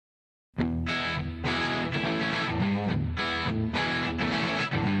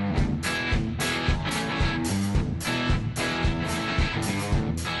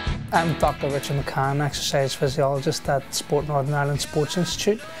I'm Dr. Richard McCann, exercise physiologist at Sport Northern Ireland Sports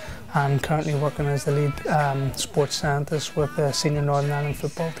Institute, and currently working as the lead sports scientist with the senior Northern Ireland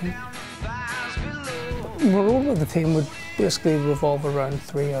football team. The role of the team would basically revolve around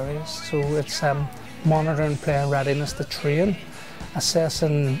three areas. So it's monitoring player readiness to train,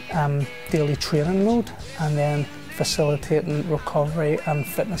 assessing daily training load, and then facilitating recovery and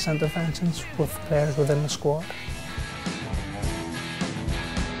fitness interventions with players within the squad.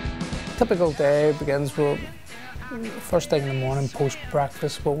 A typical day begins with first thing in the morning,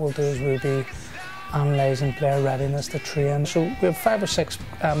 post-breakfast. What we'll do is we'll be analysing player readiness to train. So we have 5 or 6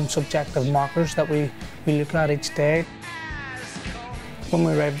 subjective markers that we look at each day. When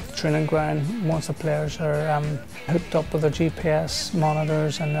we arrive at the training ground, once the players are hooked up with their GPS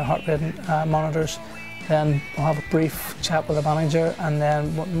monitors and their heart rate monitors, then we'll have a brief chat with the manager, and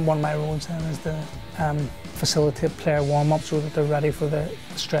then one of my roles then is to facilitate player warm-up so that they're ready for the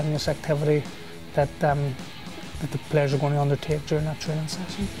strenuous activity that the players are going to undertake during that training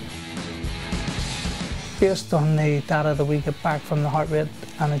session. Based on the data that we get back from the heart rate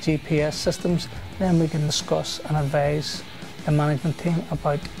and the GPS systems, then we can discuss and advise the management team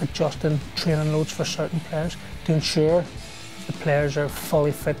about adjusting training loads for certain players to ensure the players are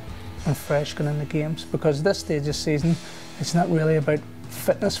fully fit and fresh going into games. Because at this stage of the season, it's not really about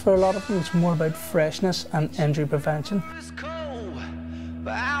fitness for a lot of them, it's more about freshness and injury prevention.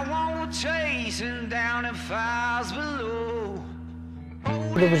 But I won't chase him down in fires below.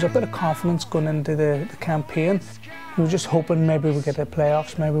 There was a bit of confidence going into the campaign. We were just hoping maybe we'd get the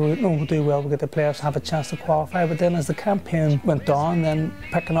playoffs, maybe we'll do well, we'll get the playoffs, have a chance to qualify. But then as the campaign went on, then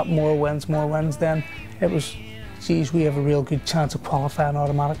picking up more wins, then it was, geez, we have a real good chance of qualifying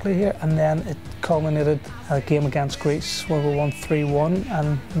automatically here. And then it culminated a game against Greece where we won 3-1,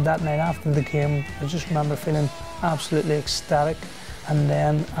 and that night after the game, I just remember feeling absolutely ecstatic. And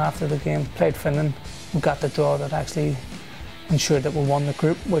then after the game, played Finland, we got the draw that actually ensured that we won the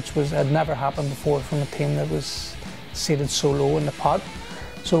group, which had never happened before from a team that was seated so low in the pot.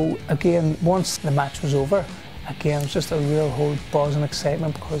 So again, once the match was over, again, it was just a real whole buzz and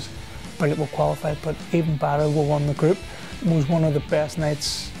excitement because brilliant, we qualified, but even better, we won the group. It was one of the best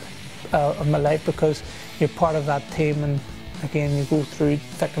nights of my life because you're part of that team, and again, you go through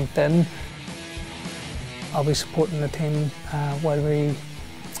thick and thin. I'll be supporting the team while we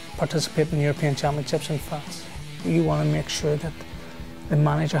participate in the European Championships in France. You want to make sure that the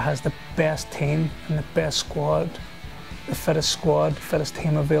manager has the best team and the best squad, the fittest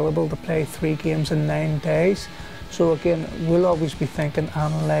team available to play 3 games in 9 days. So again, we'll always be thinking,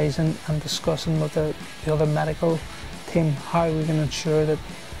 analysing and discussing with the other medical team how we can ensure that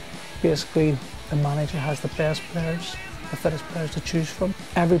basically the manager has the best players, the fittest players to choose from.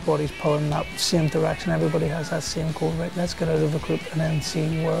 Everybody's pulling that same direction, everybody has that same goal, right? Let's get out of the group and then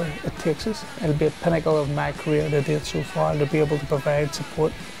see where it takes us. It'll be a pinnacle of my career to date so far, to be able to provide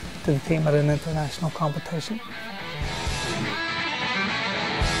support to the team at an international competition.